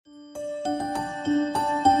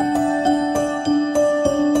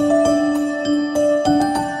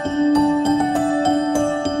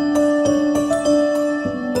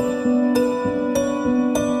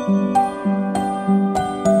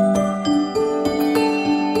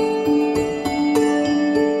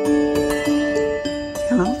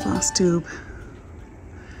Flosstube.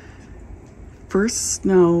 First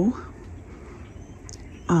snow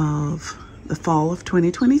of the fall of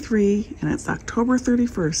 2023, and it's October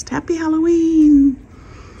 31st. Happy Halloween!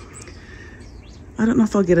 I don't know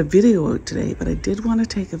if I'll get a video out today, but I did want to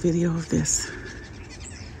take a video of this.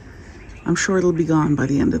 I'm sure it'll be gone by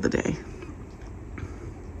the end of the day.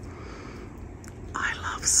 I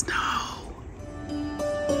love snow.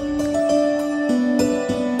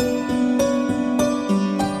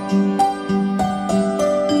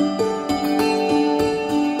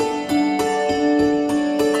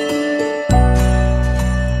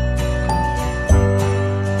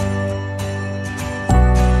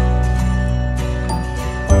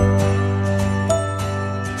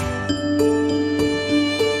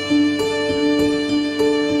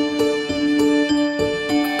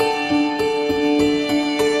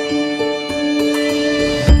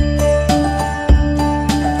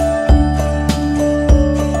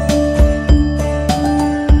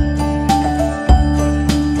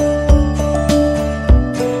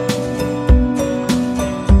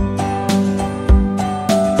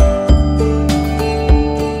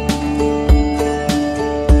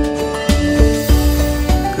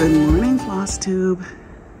 Flosstube.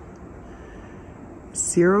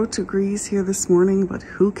 0 degrees here this morning, but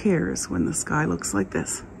who cares when the sky looks like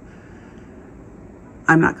this?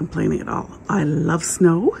 I'm not complaining at all. I love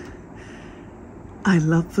snow. I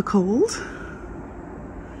love the cold.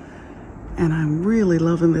 And I'm really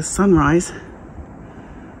loving this sunrise.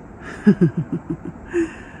 I'm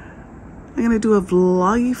gonna do a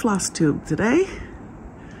vloggy Flosstube today,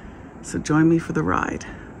 so join me for the ride.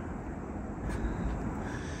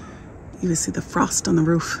 You can see the frost on the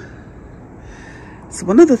roof. So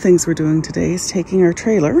one of the things we're doing today is taking our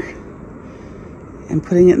trailer and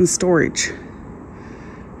putting it in storage.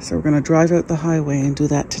 So we're gonna drive out the highway and do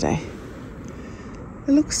that today.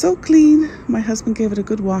 It looks so clean. My husband gave it a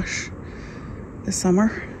good wash this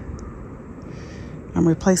summer. I'm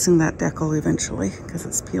replacing that decal eventually because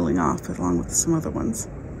it's peeling off along with some other ones.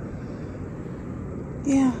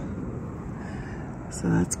 Yeah, so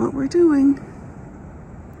that's what we're doing.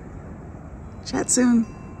 Chat soon.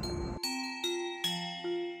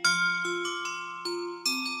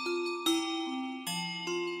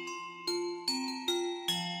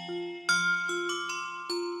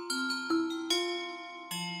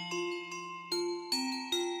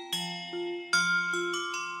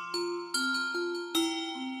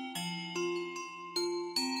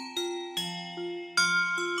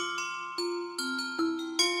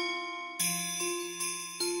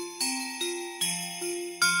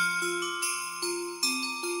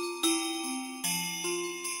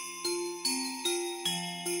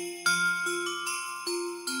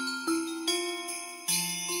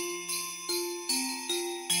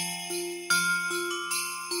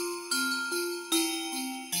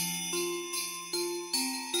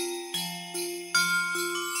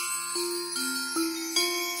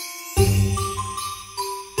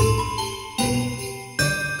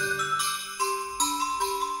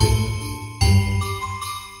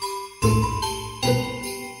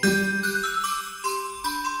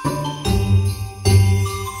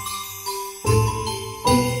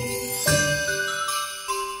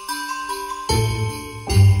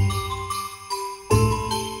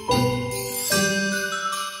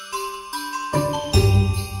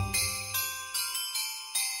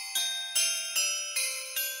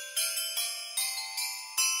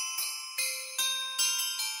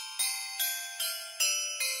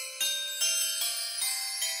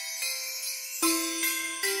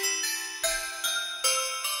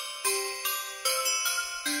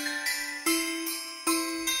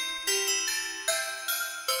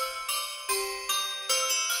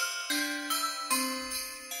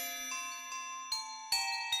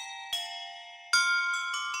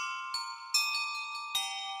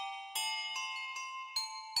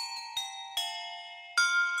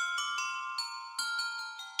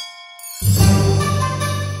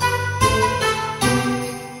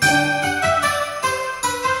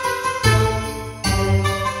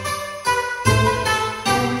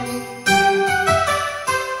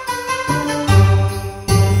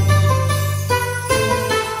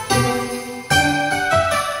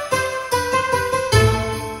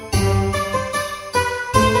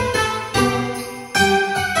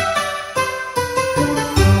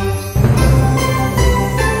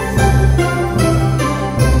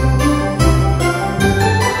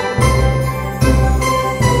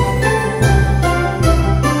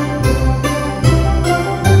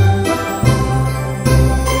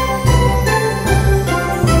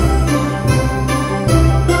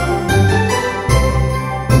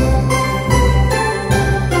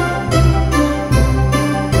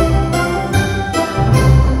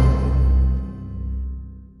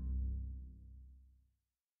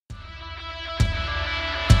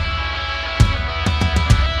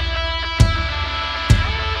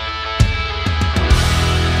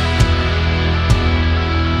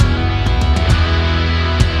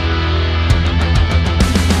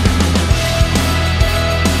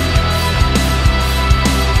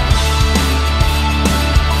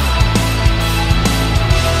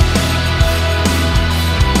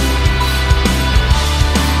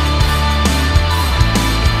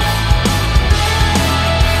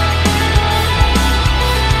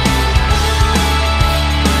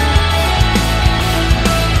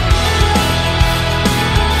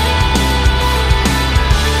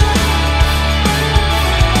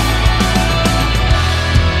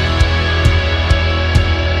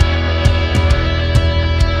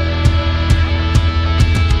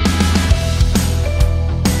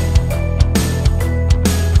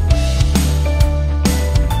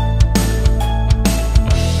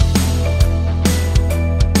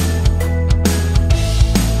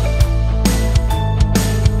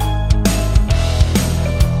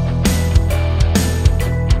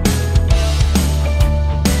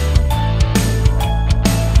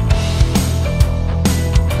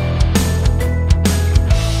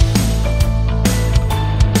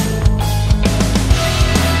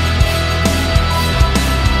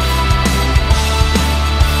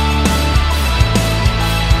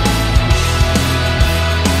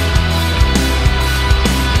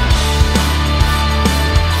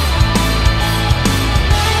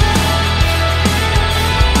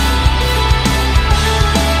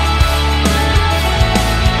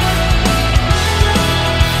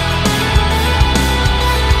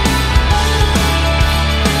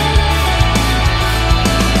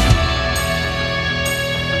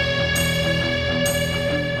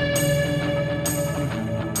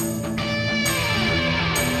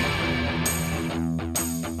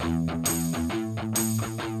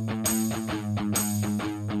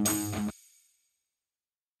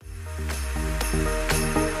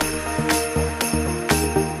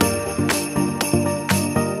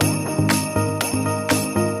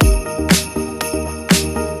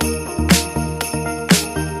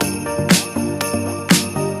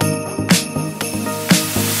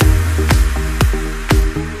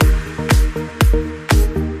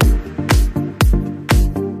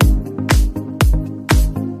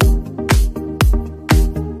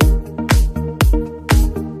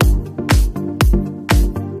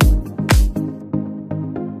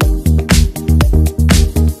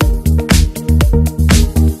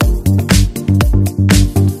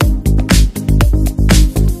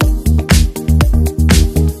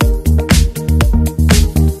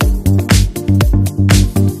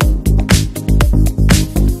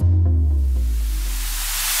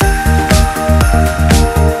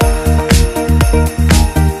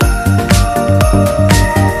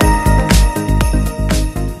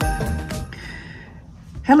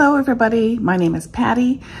 Hello everybody, my name is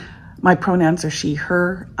Patty. My pronouns are she,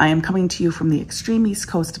 her. I am coming to you from the extreme east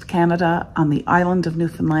coast of Canada on the island of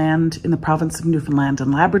Newfoundland in the province of Newfoundland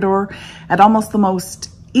and Labrador at almost the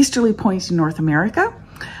most easterly point in North America.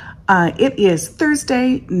 It is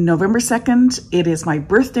Thursday, November 2nd. It is my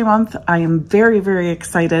birthday month. I am very, very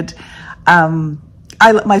excited.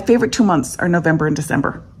 My favorite 2 months are November and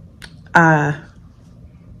December. I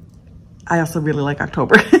also really like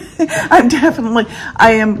October.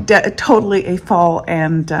 I am totally a fall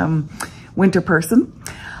and winter person.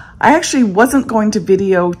 I actually wasn't going to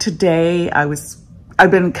video today. I've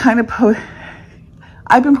been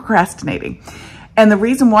procrastinating. And the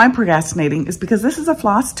reason why I'm procrastinating is because this is a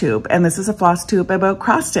floss tube, and this is a floss tube about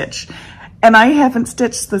cross stitch. And I haven't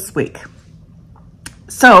stitched this week.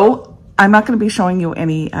 So I'm not going to be showing you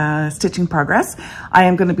any stitching progress. I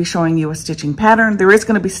am going to be showing you a stitching pattern. There is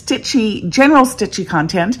going to be general stitchy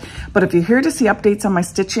content, but if you're here to see updates on my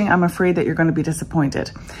stitching, I'm afraid that you're going to be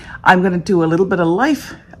disappointed. I'm going to do a little bit of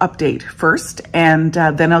life update first, and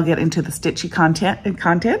then I'll get into the stitchy content.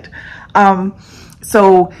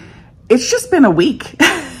 So it's just been a week.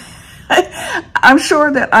 I'm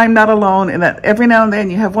sure that I'm not alone and that every now and then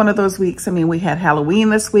you have one of those weeks. I mean, we had Halloween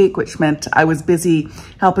this week, which meant I was busy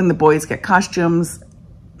helping the boys get costumes.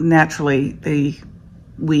 Naturally, it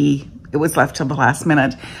was left till the last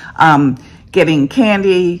minute. Getting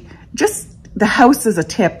candy, just the house is a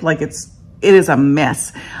tip. Like it is a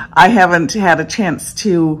mess. I haven't had a chance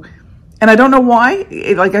to, and I don't know why.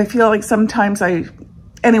 I feel like sometimes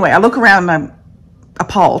anyway, I look around and I'm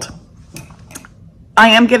appalled.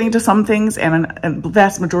 I am getting to some things, and a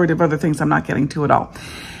vast majority of other things I'm not getting to at all.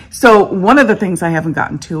 So one of the things I haven't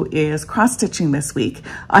gotten to is cross-stitching this week.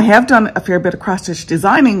 I have done a fair bit of cross-stitch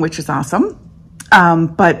designing, which is awesome,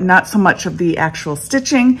 but not so much of the actual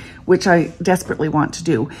stitching, which I desperately want to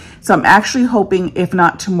do. So I'm actually hoping, if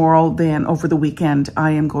not tomorrow, then over the weekend,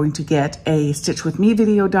 I am going to get a Stitch With Me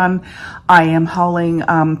video done. I am hauling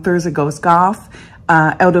Thursday Goes Goth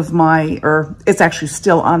out of it's actually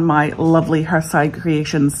still on my lovely Hearthside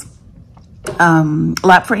Creations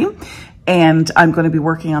lap frame, and I'm going to be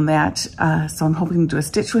working on that. So I'm hoping to do a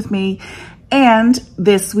Stitch With Me. And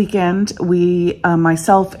this weekend,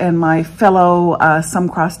 myself and my fellow some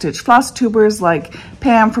cross stitch floss tubers like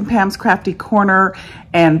Pam from Pam's Crafty Corner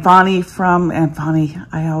and Vonnie Thread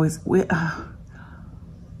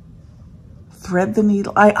the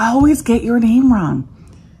Needle. I always get your name wrong.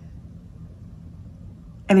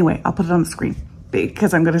 Anyway, I'll put it on the screen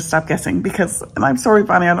because I'm going to stop guessing and I'm sorry,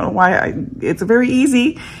 Bonnie, I don't know why. It's very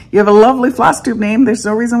easy. You have a lovely floss tube name. There's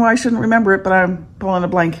no reason why I shouldn't remember it, but I'm pulling a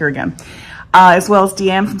blank here again. As well as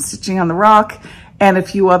Deanne from Stitching on the Rock and a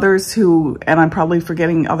few others and I'm probably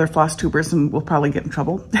forgetting other floss tubers and we'll probably get in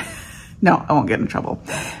trouble. No, I won't get in trouble.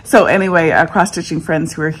 So anyway, cross-stitching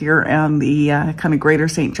friends who are here in the kind of greater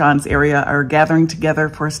St. John's area are gathering together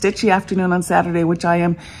for a stitchy afternoon on Saturday, which I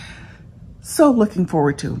am so looking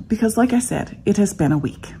forward to, because like I said, it has been a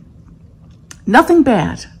week. Nothing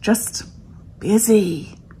bad, just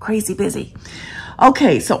busy, crazy busy.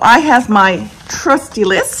 Okay, so I have my trusty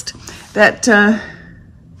list that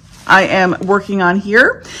I am working on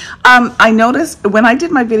here. I noticed when I did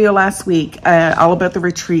my video last week, all about the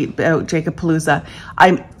retreat, about Jacob Palooza,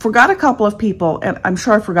 I forgot a couple of people, and I'm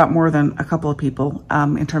sure I forgot more than a couple of people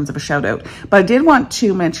in terms of a shout out, but I did want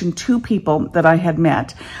to mention two people that I had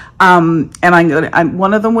met. And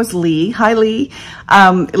one of them was Lee. Hi, Lee.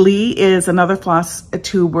 Lee is another floss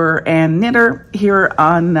tuber and knitter here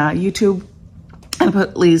on YouTube. I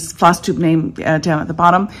put Lee's floss tube name down at the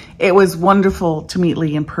bottom. It was wonderful to meet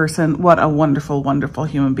Lee in person. What a wonderful, wonderful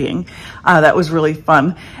human being. That was really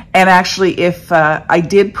fun. And actually, if I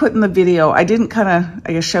did put in the video, I didn't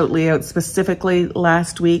shout Lee out specifically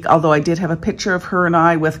last week, although I did have a picture of her and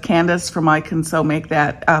I with Candace from I Can So Make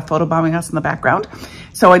That photobombing us in the background.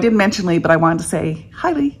 So I did mention Lee, but I wanted to say,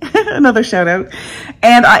 hi Lee, another shout out.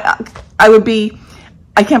 And I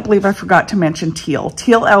can't believe I forgot to mention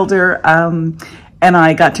Teal Elder, and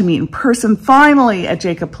I got to meet in person finally at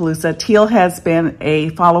Jacob Palooza. Teal has been a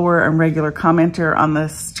follower and regular commenter on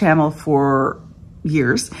this channel for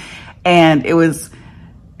years. And it was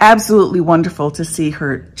absolutely wonderful to see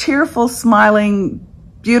her cheerful, smiling,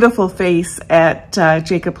 beautiful face at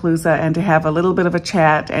Jacob Palooza and to have a little bit of a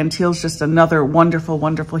chat. And Teal's just another wonderful,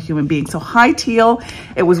 wonderful human being. So hi, Teal.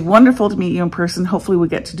 It was wonderful to meet you in person. Hopefully we'll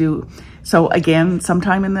get to do so again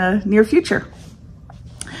sometime in the near future.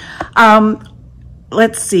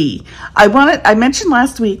 Let's see. I mentioned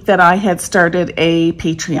last week that I had started a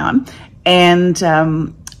Patreon, and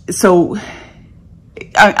so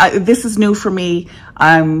this is new for me.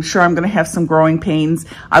 I'm sure I'm going to have some growing pains.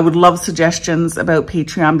 I would love suggestions about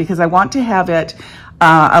Patreon because I want to have it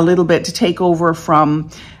a little bit to take over from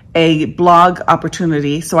a blog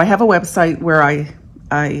opportunity. So I have a website where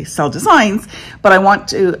I sell designs, but I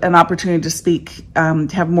want an opportunity to speak, to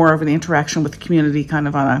have more of an interaction with the community kind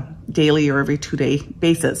of on a daily or every 2-day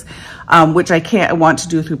basis, which I want to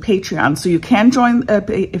do through Patreon. So you can join a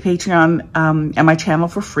Patreon and my channel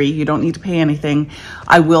for free. You don't need to pay anything.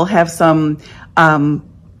 I will have some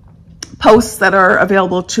posts that are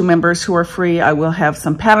available to members who are free. I will have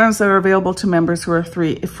some patterns that are available to members who are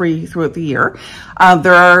free throughout the year.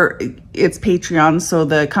 It's Patreon, so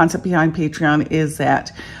the concept behind Patreon is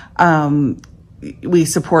that we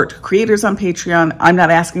support creators on Patreon. I'm not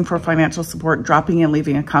asking for financial support. Dropping in,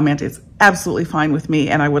 leaving a comment is absolutely fine with me,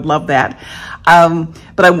 and I would love that.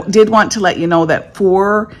 But I did want to let you know that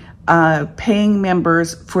for paying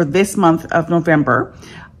members for this month of November,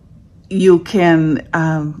 you can,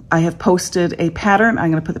 I have posted a pattern.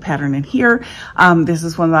 I'm going to put the pattern in here. This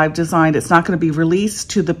is one that I've designed. It's not going to be released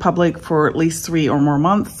to the public for at least 3 or more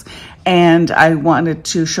months. And I wanted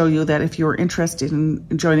to show you that if you're interested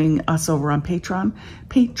in joining us over on Patreon,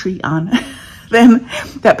 then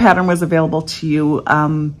that pattern was available to you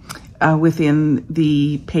within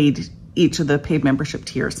the each of the paid membership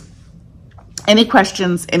tiers. Any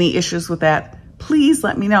questions, any issues with that? Please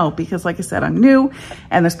let me know, because like I said, I'm new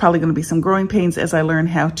and there's probably going to be some growing pains as I learn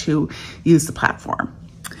how to use the platform.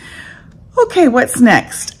 Okay, what's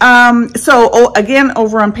next? Again,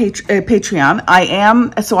 over on Patreon,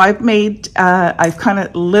 I've kind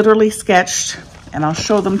of literally sketched, and I'll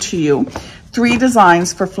show them to you, 3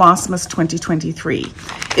 designs for Flossmas 2023.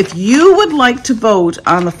 If you would like to vote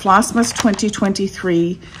on the Flossmas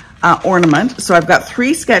 2023 ornament. So I've got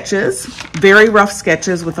 3 sketches, very rough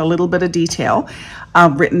sketches with a little bit of detail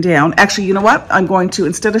written down. Actually, you know what? I'm going to,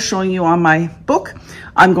 instead of showing you on my book,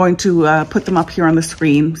 I'm going to put them up here on the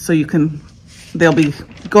screen so you can, they'll be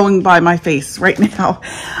going by my face right now.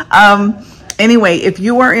 Anyway, if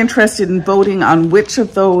you are interested in voting on which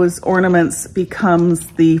of those ornaments becomes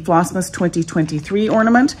the Flossmas 2023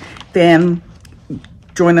 ornament, then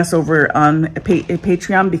join us over on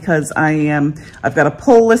Patreon, because I've got a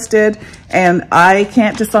poll listed and I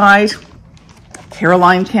can't decide.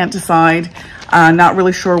 Caroline can't decide. Not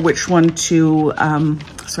really sure which one to,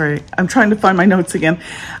 sorry, I'm trying to find my notes again.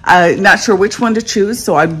 Not sure which one to choose.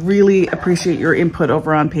 So I'd really appreciate your input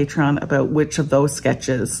over on Patreon about which of those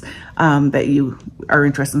sketches that you are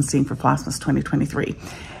interested in seeing for Flossmas 2023.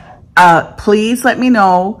 Please let me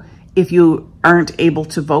know if you aren't able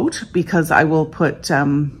to vote, because I will put,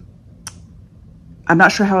 I'm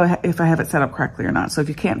not sure if I have it set up correctly or not. So if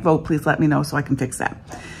you can't vote, please let me know so I can fix that.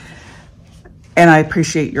 And I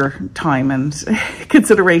appreciate your time and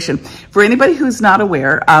consideration. For anybody who's not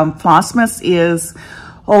aware, Flossmas is,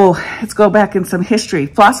 let's go back in some history.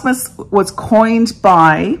 Flossmas was coined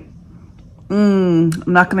by, I'm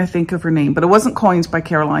not going to think of her name, but it wasn't coined by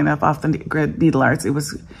Caroline off the Needle Arts. It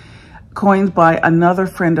was coined by another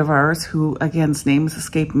friend of ours who, again, his name is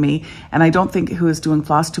escaping me, and I don't think who is doing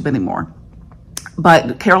Flosstube anymore.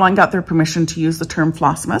 But Caroline got their permission to use the term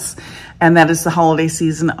Flossmas, and that is the holiday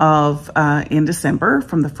season of in December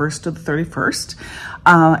from the 1st to the 31st.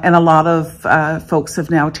 And a lot of folks have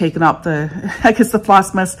now taken up the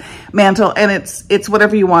Flossmas mantle, and it's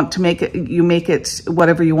whatever you want to make it. You make it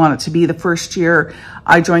whatever you want it to be. The first year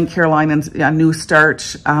I joined Caroline in a new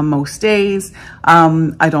start most days.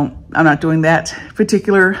 I'm not doing that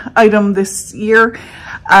particular item this year,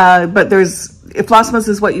 but if Flossmas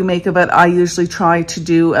is what you make of it, I usually try to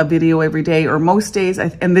do a video every day or most days.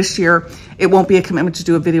 And this year, it won't be a commitment to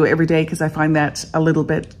do a video every day because I find that a little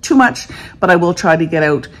bit too much, but I will try to get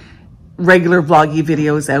out regular vloggy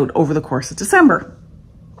videos out over the course of December.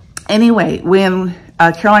 Anyway, when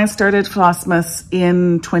Caroline started Flossmas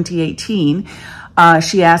in 2018,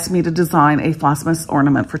 she asked me to design a Flossmas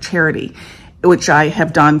ornament for charity, which I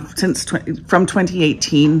have done from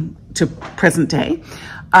 2018 to present day.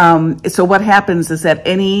 So what happens is that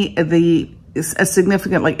a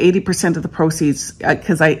significant, like 80% of the proceeds,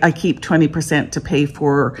 because I keep 20% to pay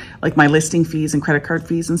for like my listing fees and credit card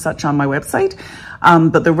fees and such on my website.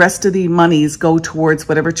 But the rest of the monies go towards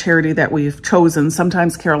whatever charity that we've chosen.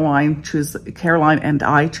 Sometimes Caroline and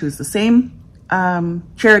I choose the same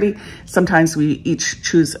charity. Sometimes we each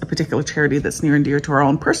choose a particular charity that's near and dear to our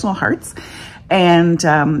own personal hearts. And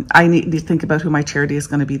I need to think about who my charity is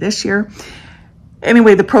going to be this year.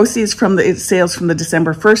 Anyway, the proceeds from the sales from the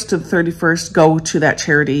December 1st to the 31st go to that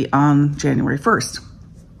charity on January 1st.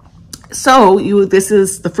 So this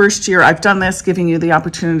is the first year I've done this, giving you the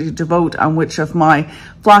opportunity to vote on which of my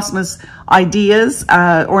Flossmas ideas,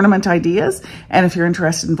 ornament ideas. And if you're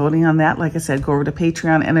interested in voting on that, like I said, go over to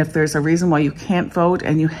Patreon. And if there's a reason why you can't vote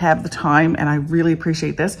and you have the time, and I really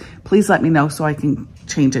appreciate this, please let me know so I can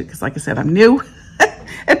change it. Because like I said, I'm new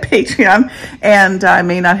at Patreon and I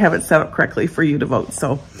may not have it set up correctly for you to vote.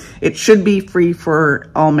 So it should be free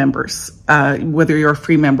for all members, whether you're a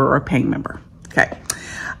free member or a paying member. Okay.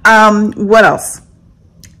 What else?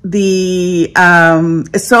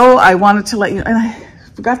 So I wanted to let you, and I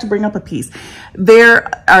forgot to bring up a piece. There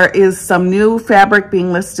is some new fabric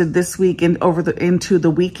being listed this week and into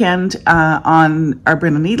the weekend, on our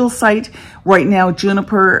Brina Needle site. Right now,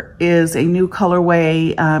 Juniper is a new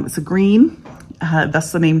colorway. It's a green,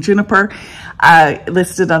 that's the name Juniper,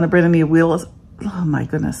 listed on the Brina Needle Wheels. Oh my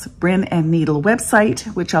goodness, Bryn and Needle website,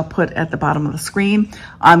 which I'll put at the bottom of the screen.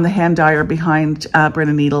 I'm the hand dyer behind Bryn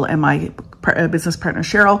and Needle, and my business partner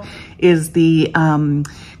Cheryl is the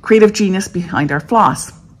creative genius behind our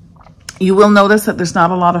floss. You will notice that there's not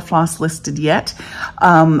a lot of floss listed yet.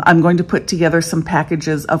 I'm going to put together some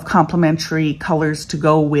packages of complementary colors to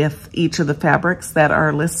go with each of the fabrics that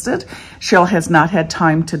are listed. Cheryl has not had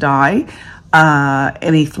time to dye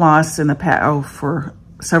any floss in the for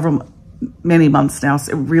many months now,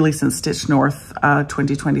 really since Stitch North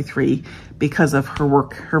 2023, because of her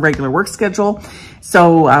regular work schedule.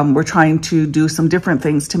 So we're trying to do some different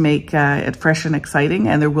things to make it fresh and exciting,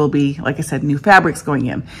 and there will be, like I said, new fabrics going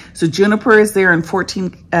in. So Juniper is there in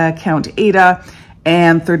 14 count Aida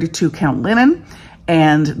and 32 count linen,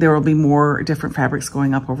 and there will be more different fabrics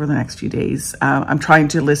going up over the next few days. I'm trying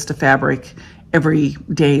to list a fabric every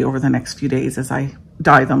day over the next few days as I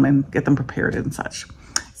dye them and get them prepared and such.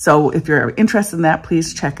 So if you're interested in that,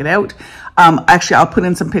 please check it out. Actually, I'll put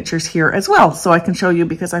in some pictures here as well so I can show you,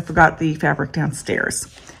 because I forgot the fabric downstairs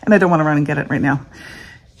and I don't want to run and get it right now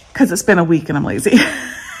because it's been a week and I'm lazy.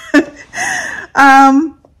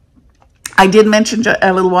 I did mention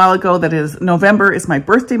a little while ago that November is my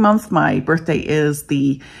birthday month. My birthday is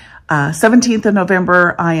the 17th of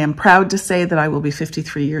November. I am proud to say that I will be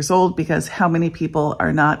 53 years old, because how many people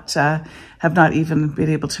are not, have not even been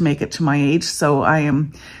able to make it to my age. So I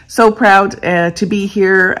am so proud to be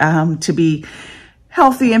here, to be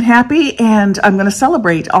healthy and happy, and I'm going to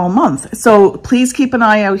celebrate all month. So please keep an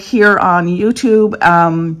eye out here on YouTube,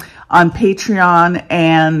 on Patreon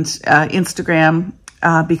and Instagram,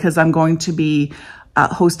 because I'm going to be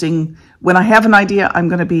hosting. When I have an idea, I'm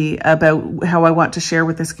going to be about how I want to share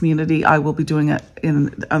with this community. I will be doing it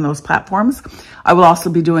on those platforms. I will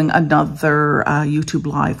also be doing another YouTube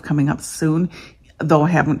Live coming up soon, though I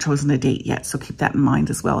haven't chosen a date yet. So keep that in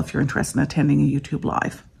mind as well if you're interested in attending a YouTube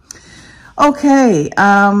Live. Okay.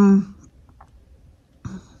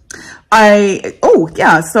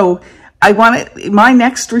 So I wanted my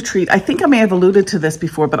next retreat. I think I may have alluded to this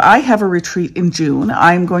before, but I have a retreat in June.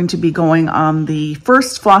 I'm going to be going on the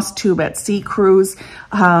first Flosstube at Sea cruise,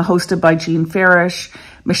 hosted by Jean Farish,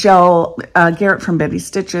 Michelle Garrett from Betty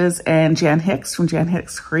Stitches, and Jan Hicks from Jan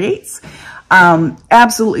Hicks Creates.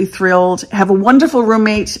 Absolutely thrilled. Have a wonderful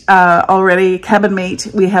roommate already, cabin mate.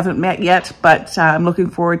 We haven't met yet, but I'm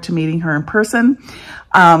looking forward to meeting her in person.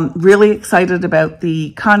 Really excited about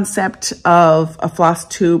the concept of a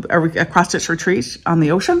Flosstube, a cross-stitch retreat on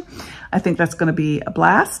the ocean. I think that's going to be a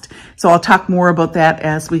blast. So I'll talk more about that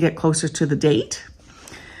as we get closer to the date.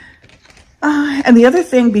 And the other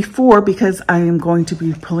thing because I am going to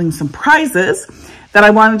be pulling some prizes that I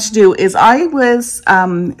wanted to do is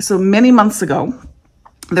so many months ago,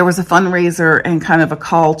 there was a fundraiser and kind of a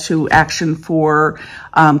call to action for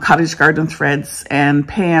Cottage Garden Threads and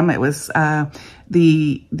Pam. It was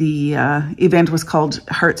the event was called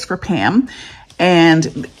Hearts for Pam,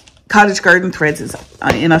 and Cottage Garden Threads is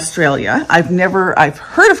in Australia. I've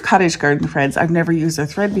heard of Cottage Garden Threads. I've never used their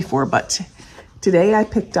thread before, but today I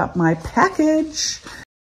picked up my package.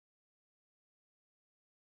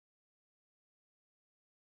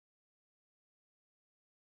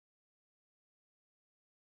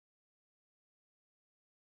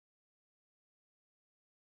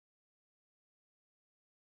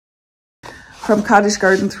 From Cottage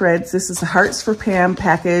Garden Threads, this is the Hearts for Pam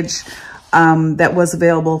package that was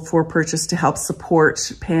available for purchase to help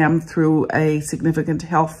support Pam through a significant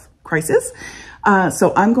health crisis.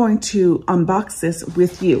 So I'm going to unbox this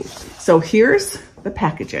with you. So here's the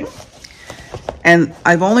packaging. And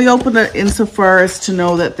I've only opened it insofar as to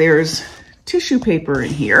know that there's tissue paper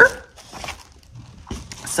in here.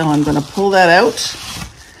 So I'm going to pull that out.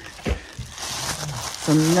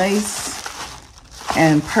 Some nice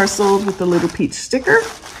and parceled with the little peach sticker.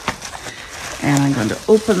 And I'm going to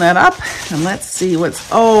open that up and let's see what's,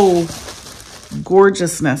 oh,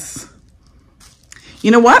 gorgeousness.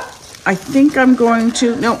 You know what? I think I'm going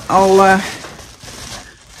to, no, I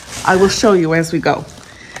will show you as we go.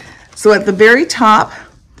 So at the very top,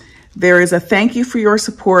 there is a thank you for your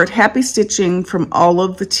support, happy stitching from all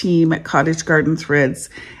of the team at Cottage Garden Threads.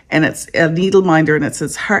 And it's a needle minder and it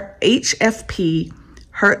says HFP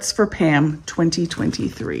Hearts for Pam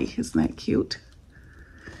 2023. Isn't that cute?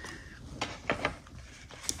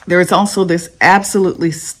 There is also this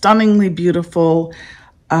absolutely stunningly beautiful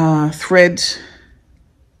thread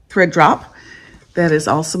drop that is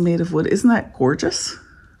also made of wood. Isn't that gorgeous?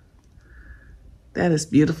 That is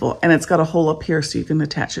beautiful. And it's got a hole up here so you can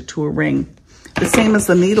attach it to a ring. The same as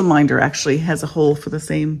the needle minder actually has a hole for the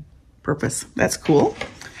same purpose. That's cool.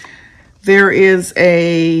 There is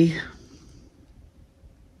a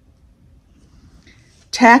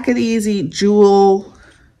Tack It Easy jewel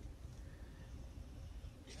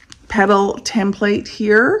petal template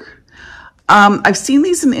here. I've seen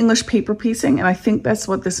these in English paper piecing, and I think that's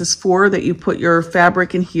what this is for, that you put your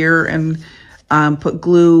fabric in here and put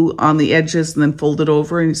glue on the edges and then fold it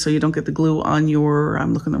over, and so you don't get the glue on your,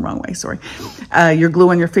 I'm looking the wrong way, sorry, your glue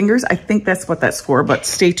on your fingers. I think that's what that's for, but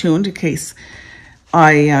stay tuned in case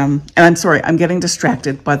and I'm sorry, I'm getting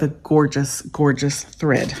distracted by the gorgeous, gorgeous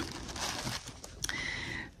thread.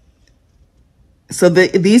 So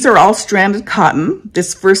these are all stranded cotton.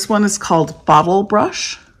 This first one is called Bottle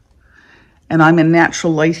Brush. And I'm in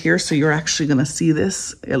natural light here, so you're actually gonna see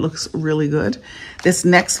this. It looks really good. This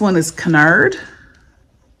next one is Canard.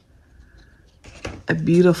 A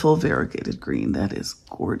beautiful variegated green. That is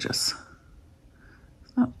gorgeous.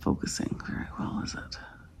 It's not focusing very well, is it?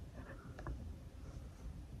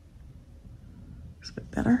 It's a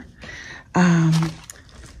bit better.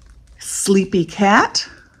 Sleepy Cat.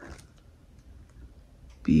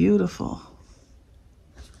 Beautiful.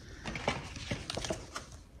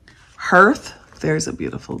 Hearth. There's a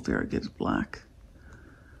beautiful variegated black.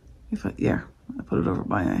 Yeah, I put it over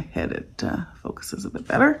my head. It focuses a bit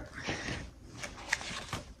better.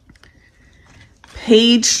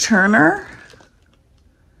 Page Turner.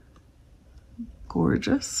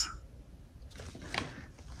 Gorgeous.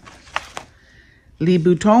 Les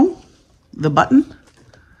Boutons. The button.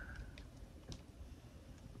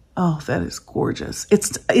 Oh, that is gorgeous.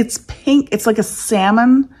 It's pink. It's like a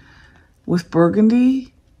salmon with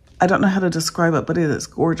burgundy. I don't know how to describe it, but it is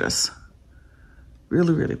gorgeous.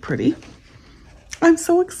 Really, really pretty. I'm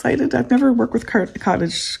so excited. I've never worked with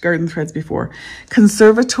Cottage Garden Threads before.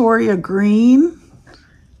 Conservatoria Green.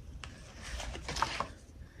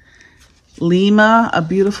 Lima, a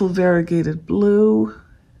beautiful variegated blue.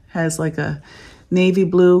 Has like a navy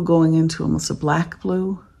blue going into almost a black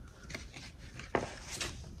blue.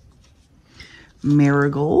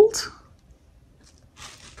 Marigold.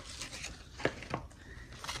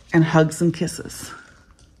 And Hugs and Kisses.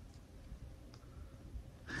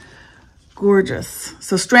 Gorgeous.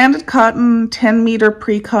 So stranded cotton, 10 meter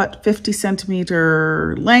pre-cut, 50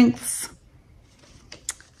 centimeter lengths.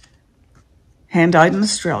 Hand dyed in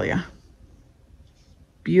Australia.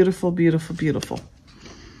 Beautiful, beautiful, beautiful.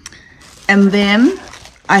 And then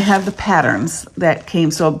I have the patterns that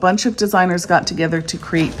came. So a bunch of designers got together to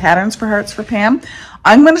create patterns for Hearts for Pam.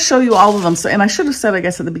 I'm going to show you all of them. So, and I should have said, I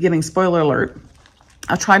guess, at the beginning, spoiler alert.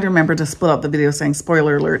 I'll try to remember to split up the video saying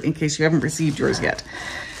spoiler alert in case you haven't received yours yet.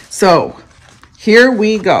 So here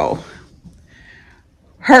we go.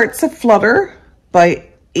 Hearts Aflutter by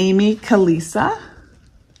Amy Kalisa.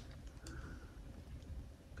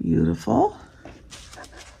 Beautiful.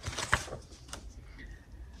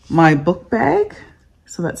 My book bag.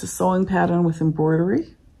 So that's a sewing pattern with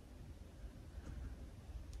embroidery.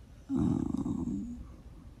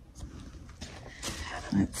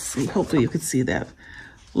 Let's see, hopefully you could see that.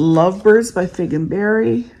 Lovebirds by Fig and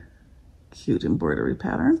Berry. Cute embroidery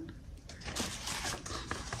pattern.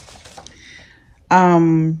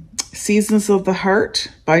 Seasons of the Heart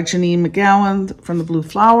by Janine McGowan from the Blue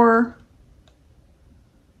Flower.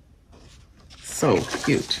 So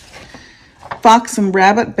cute. Fox and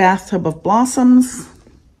Rabbit Bathtub of Blossoms.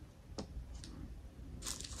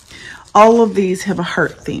 All of these have a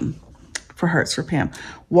heart theme for Hearts for Pam.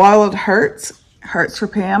 Wild Hearts, Hearts for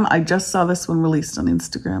Pam. I just saw this one released on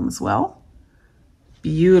Instagram as well.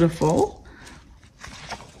 Beautiful.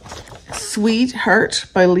 Sweetheart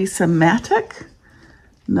by Lisa Matic.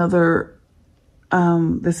 Another,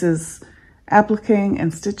 this is appliquing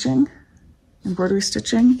and stitching, embroidery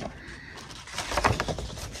stitching.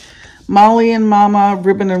 Molly and Mama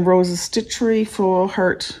Ribbon and Roses Stitchery Floral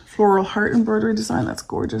Heart embroidery design. That's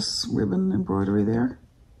gorgeous ribbon embroidery there.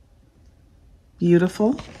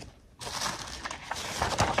 Beautiful.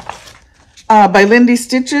 by Lindy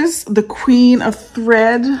Stitches, the Queen of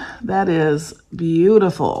Thread. That is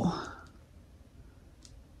beautiful.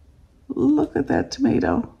 Look at that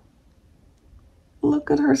tomato.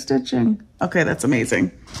 Look at her stitching. Okay, that's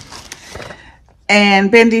amazing.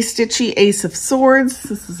 And Bendy Stitchy Ace of Swords.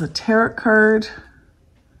 This is a tarot card.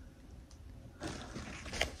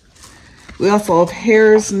 We also have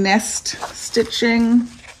Hare's Nest stitching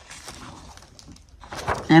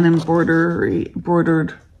and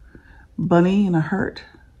embroidered bunny and a heart.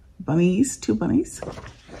 Bunnies, 2 bunnies.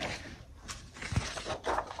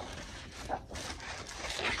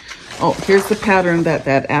 Oh, here's the pattern that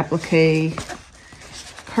applique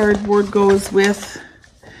cardboard goes with.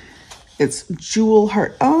 It's jewel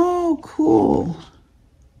heart. Oh, cool.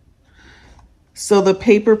 So the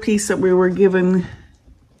paper piece that we were given,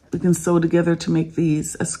 we can sew together to make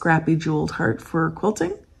these a scrappy jeweled heart for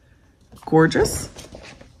quilting. Gorgeous.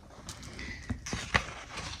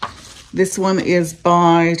 This one is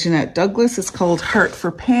by Jeanette Douglas. It's called Heart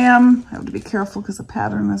for Pam. I have to be careful because the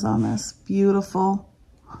pattern is on this. Beautiful.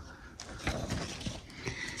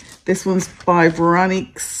 This one's by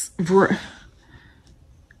Veronique's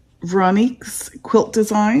Quilt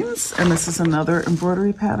Designs. And this is another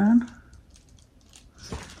embroidery pattern.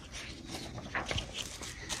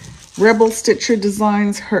 Rebel Stitcher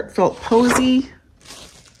Designs Heartfelt Posy.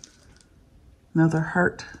 Another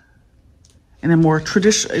heart. And a more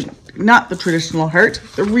traditional, not the traditional heart,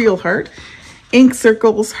 the real heart. Ink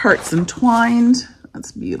Circles, Hearts Entwined.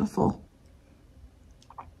 That's beautiful.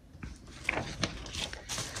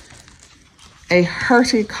 A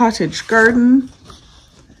Hearty Cottage Garden.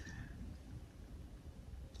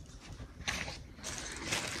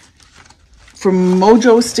 From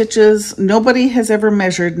Mojo Stitches, nobody has ever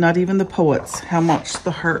measured, not even the poets, how much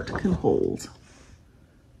the heart can hold.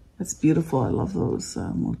 That's beautiful. I love those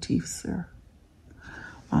motifs there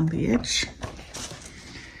on the edge.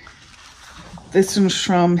 This one's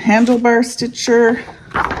from Handlebar Stitcher.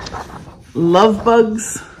 Love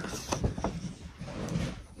Bugs.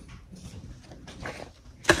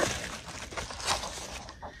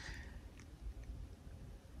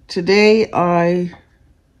 Today I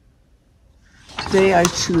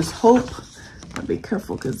choose Hope. I'll be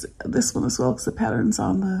careful because this one as well, because the pattern's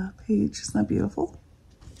on the page. Isn't that beautiful?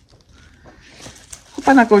 Hope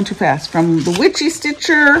I'm not going too fast. From the Witchy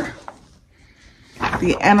Stitcher,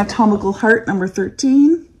 the Anatomical Heart, number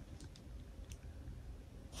 13.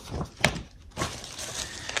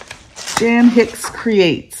 Jan Hicks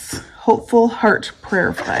Creates, Hopeful Heart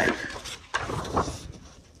Prayer Flag.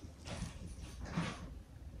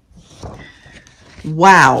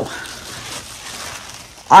 Wow.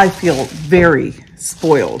 I feel very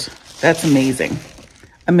spoiled. That's amazing.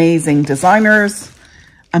 Amazing designers,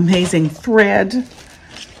 amazing thread.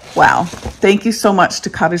 Wow. Thank you so much to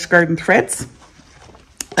Cottage Garden Threads.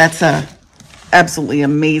 That's a absolutely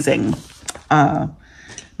amazing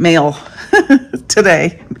mail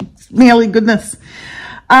today. Maily goodness.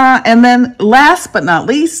 And then last but not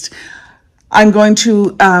least, I'm going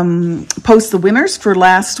to post the winners for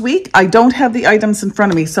last week. I don't have the items in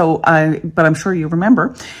front of me, but I'm sure you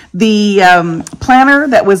remember. The planner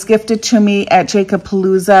that was gifted to me at Jacob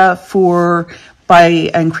Palooza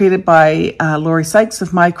and created by Lori Sykes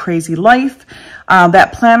of My Crazy Life.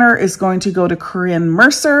 That planner is going to go to Corinne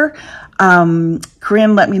Mercer.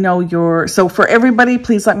 Corinne, let me know so for everybody,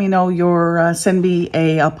 please let me know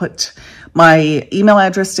I'll put my email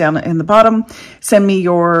address down in the bottom. Send me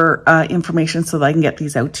your information so that I can get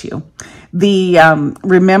these out to you. The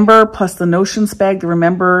Remember plus the Notions bag, the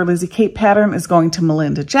Remember Lizzie Kate pattern is going to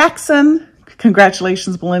Melinda Jackson.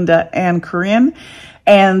 Congratulations, Melinda and Corinne.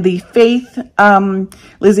 And the Faith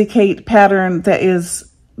Lizzie Kate pattern that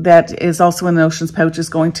is also in the Notions pouch is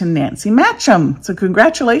going to Nancy Matcham. So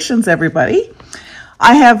congratulations, everybody.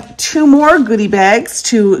 I have 2 more goodie bags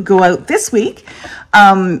to go out this week.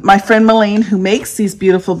 My friend Melaine, who makes these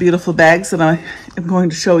beautiful, beautiful bags that I am going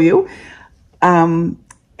to show you,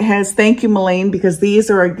 thank you, Melaine, because these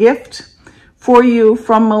are a gift for you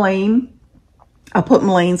from Melaine. I'll put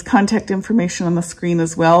Melaine's contact information on the screen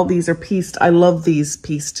as well. These are pieced. I love these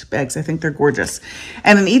pieced bags. I think they're gorgeous.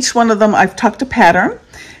 And in each one of them, I've tucked a pattern.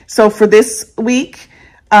 So for this week,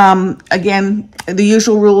 again, the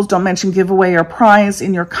usual rules, don't mention giveaway or prize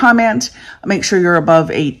in your comment. Make sure you're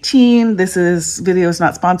above 18. This video is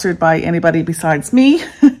not sponsored by anybody besides me.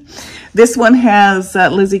 This one has,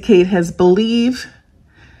 Lizzie Kate has Believe,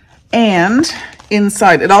 and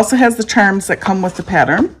inside, it also has the charms that come with the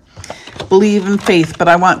pattern. Believe in Faith, but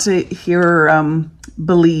I want to hear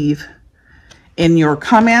Believe in your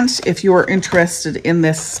comment if you're interested in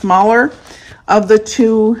this smaller of the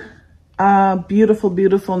 2 Beautiful,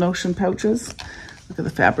 beautiful Notion pouches. Look at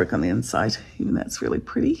the fabric on the inside. Even that's really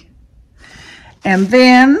pretty. And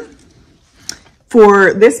then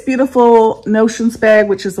for this beautiful Notions bag,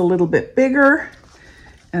 which is a little bit bigger,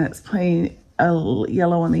 and it's plain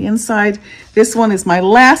yellow on the inside. This one is my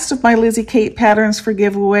last of my Lizzie Kate patterns for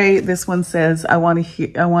giveaway. This one says, I want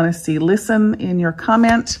to see listen in your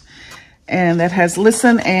comment. And that has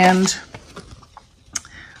listen and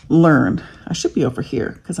learn. I should be over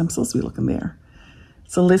here because I'm supposed to be looking there.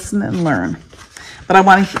 So listen and learn. But I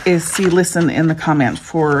want to see listen in the comment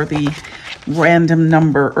for the random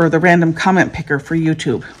number or the random comment picker for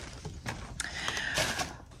YouTube.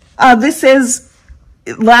 This is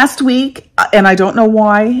last week, and I don't know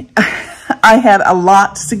why, I had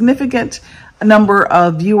a significant number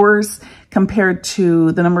of viewers compared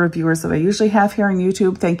to the number of viewers that I usually have here on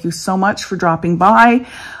YouTube. Thank you so much for dropping by.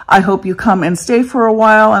 I hope you come and stay for a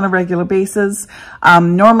while on a regular basis.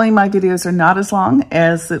 Normally my videos are not as long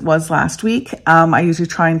as it was last week. I usually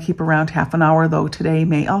try and keep around half an hour, though today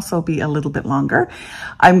may also be a little bit longer.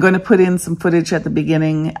 I'm going to put in some footage at the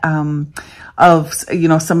beginning of, you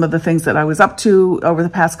know, some of the things that I was up to over the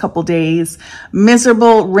past couple days.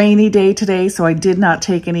 Miserable, rainy day today, so I did not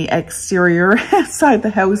take any exterior outside the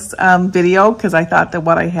house video because I thought that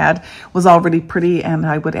what I had was already pretty and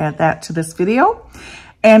I would add that to this video.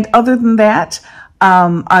 And other than that,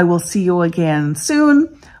 I will see you again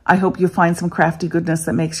soon. I hope you find some crafty goodness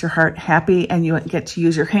that makes your heart happy and you get to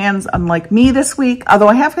use your hands, unlike me this week. Although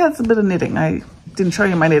I have had a bit of knitting. I didn't show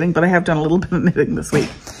you my knitting, but I have done a little bit of knitting this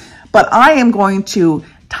week. But I am going to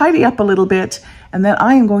tidy up a little bit and then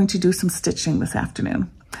I am going to do some stitching this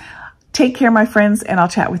afternoon. Take care, my friends, and I'll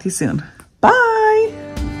chat with you soon.